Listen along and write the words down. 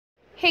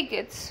Hey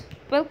kids,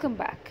 welcome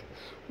back.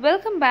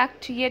 Welcome back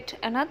to yet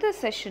another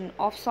session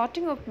of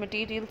sorting of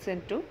materials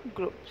into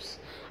groups.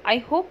 I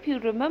hope you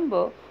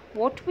remember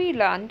what we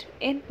learned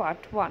in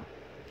part 1.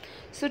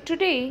 So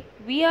today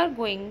we are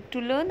going to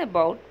learn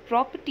about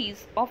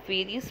properties of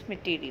various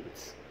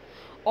materials.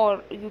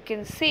 Or you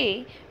can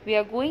say we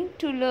are going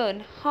to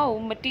learn how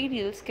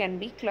materials can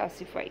be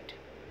classified.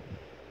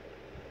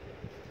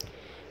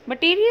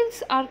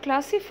 Materials are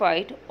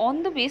classified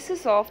on the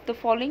basis of the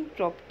following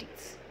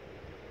properties: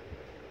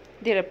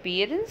 their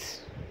appearance,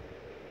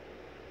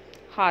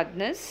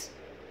 hardness,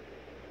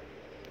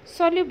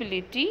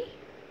 solubility,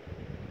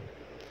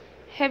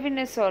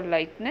 heaviness or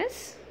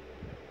lightness,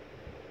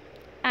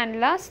 and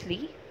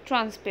lastly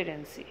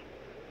transparency.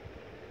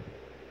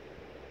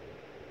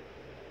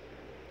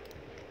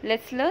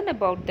 Let's learn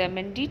about them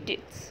in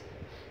details.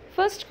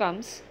 First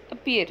comes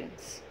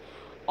appearance.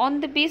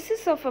 On the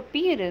basis of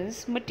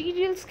appearance,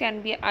 materials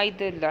can be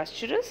either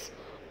lustrous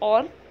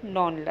or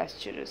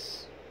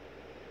non-lustrous.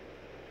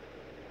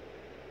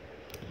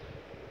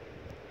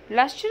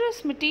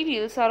 Lustrous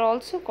materials are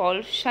also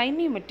called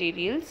shiny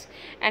materials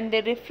and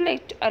they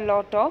reflect a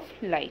lot of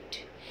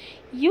light.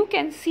 You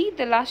can see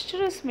the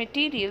lustrous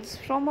materials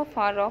from a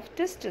far off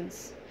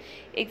distance.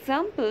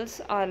 Examples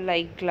are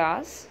like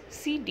glass,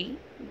 CD,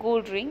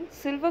 gold ring,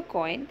 silver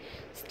coin,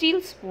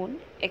 steel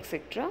spoon,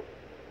 etc.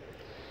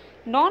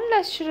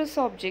 Non-lustrous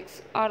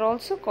objects are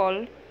also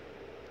called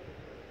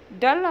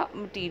dull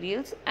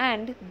materials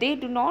and they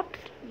do not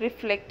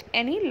reflect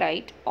any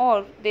light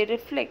or they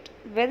reflect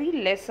very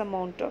less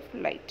amount of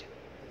light.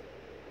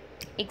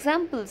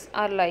 Examples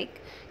are like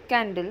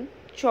candle,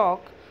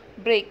 chalk,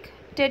 brick,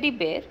 teddy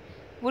bear,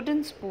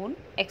 wooden spoon,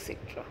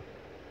 etc.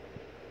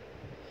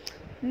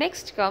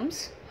 Next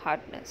comes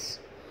hardness.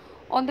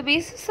 On the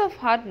basis of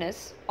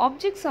hardness,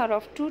 objects are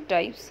of two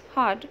types,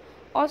 hard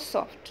or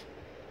soft.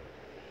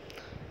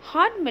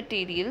 Hard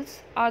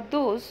materials are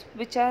those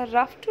which are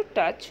rough to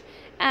touch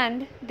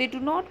and they do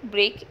not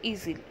break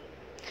easily.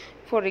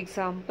 For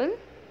example,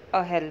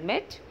 a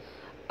helmet,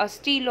 a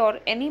steel or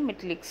any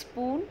metallic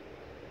spoon,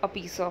 a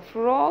piece of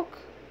rock,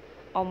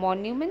 a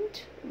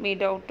monument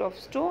made out of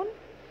stone,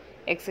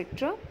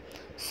 etc.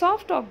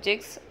 Soft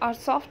objects are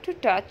soft to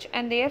touch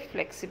and they are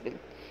flexible.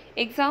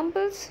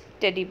 Examples: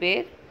 teddy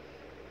bear,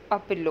 a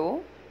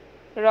pillow,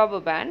 rubber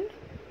band,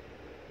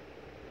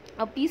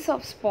 a piece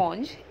of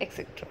sponge,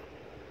 etc.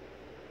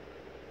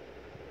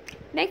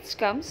 Next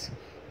comes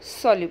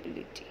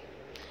solubility.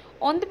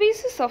 On the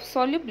basis of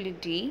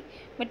solubility,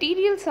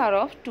 materials are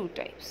of two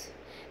types.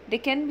 They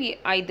can be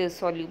either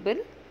soluble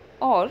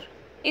or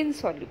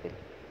insoluble.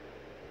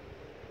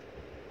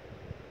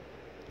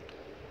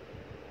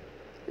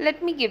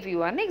 Let me give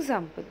you an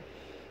example.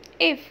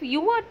 If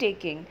you are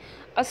taking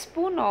a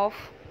spoon of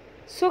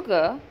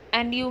sugar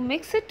and you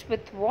mix it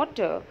with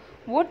water,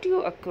 what do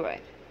you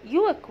acquire?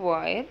 You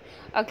acquire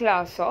a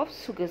glass of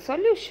sugar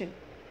solution.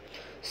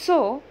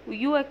 So,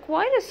 you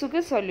acquire a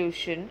sugar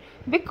solution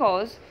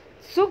because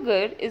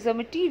sugar is a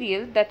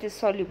material that is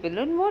soluble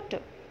in water.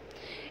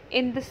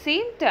 In the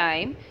same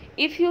time,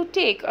 if you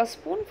take a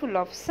spoonful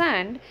of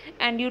sand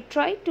and you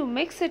try to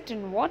mix it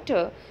in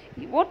water,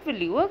 what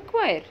will you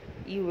acquire?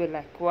 You will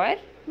acquire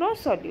no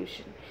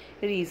solution.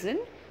 Reason: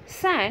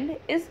 sand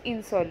is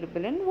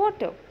insoluble in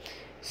water.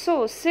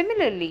 So,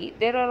 similarly,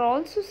 there are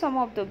also some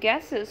of the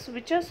gases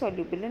which are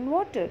soluble in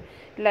water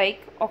like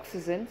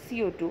oxygen,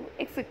 CO2,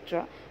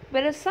 etc.,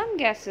 whereas some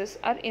gases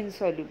are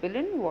insoluble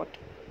in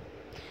water.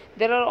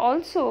 There are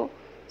also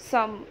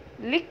some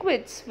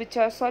liquids which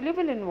are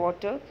soluble in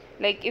water,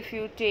 like if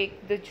you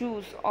take the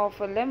juice of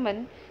a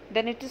lemon,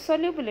 then it is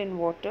soluble in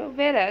water,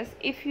 whereas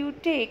if you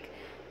take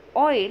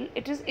oil,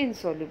 it is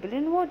insoluble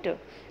in water.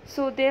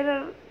 So there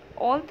are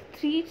all the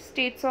three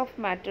states of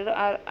matter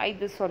are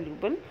either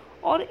soluble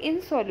or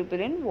insoluble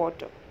in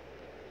water.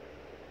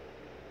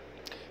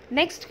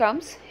 Next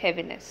comes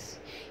heaviness.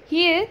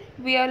 Here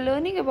we are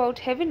learning about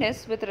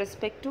heaviness with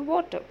respect to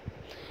water.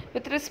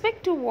 With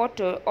respect to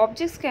water,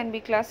 objects can be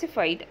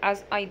classified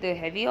as either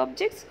heavy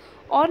objects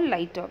or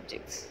light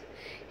objects.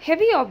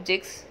 Heavy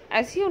objects,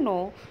 as you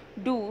know,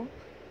 do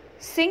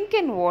sink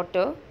in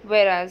water,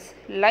 whereas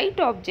light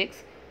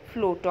objects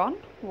float on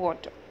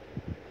water.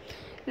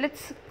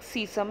 Let's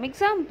see some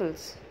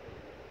examples.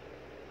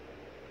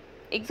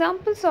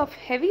 Examples of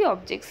heavy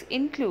objects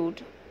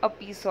include a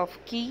piece of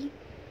key,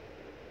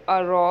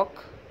 a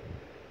rock,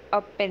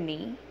 a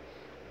penny,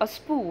 a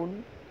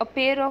spoon, a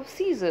pair of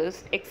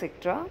scissors,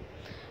 etc.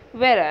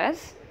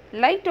 Whereas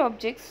light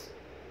objects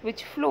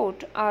which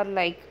float are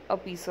like a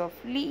piece of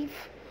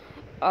leaf,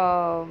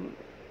 a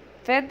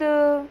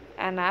feather,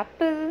 an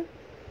apple,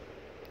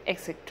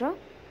 etc.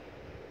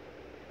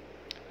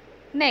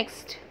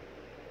 Next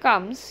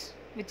comes,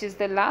 which is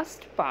the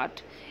last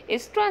part,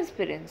 is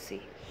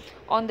transparency.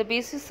 On the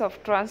basis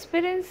of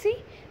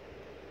transparency,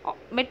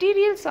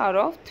 materials are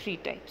of three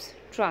types: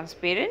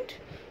 transparent,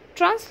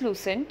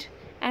 translucent,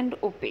 and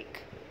opaque.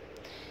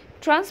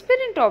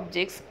 Transparent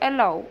objects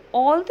allow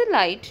all the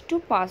light to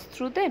pass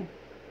through them.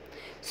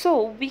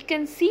 So we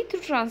can see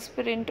through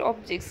transparent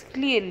objects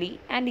clearly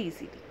and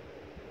easily.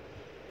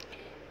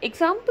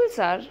 Examples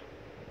are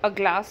a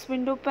glass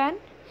window pane,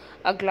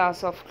 a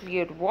glass of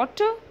clear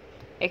water,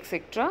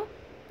 etc.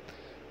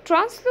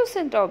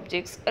 Translucent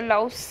objects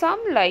allow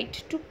some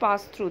light to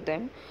pass through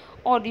them,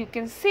 or you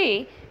can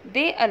say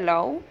they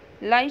allow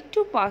light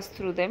to pass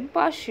through them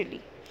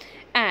partially,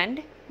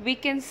 and we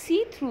can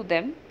see through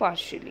them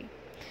partially.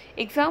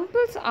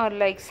 Examples are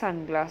like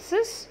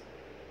sunglasses,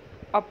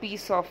 a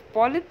piece of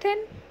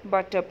polythene,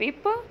 butter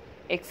paper,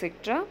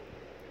 etc.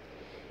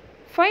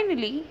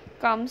 Finally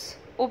comes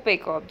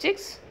opaque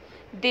objects.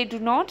 They do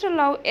not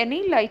allow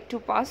any light to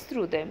pass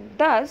through them,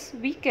 thus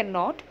we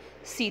cannot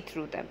see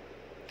through them.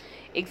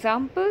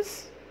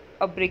 Examples: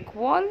 a brick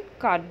wall,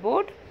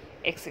 cardboard,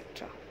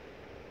 etc.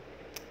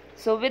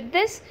 So with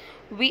this,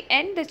 we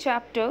end the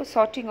chapter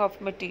sorting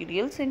of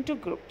materials into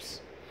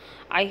groups.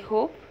 I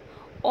hope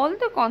all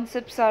the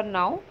concepts are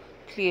now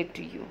clear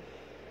to you.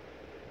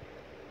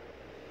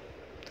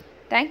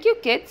 Thank you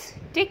kids.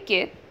 Take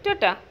care.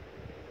 Tata.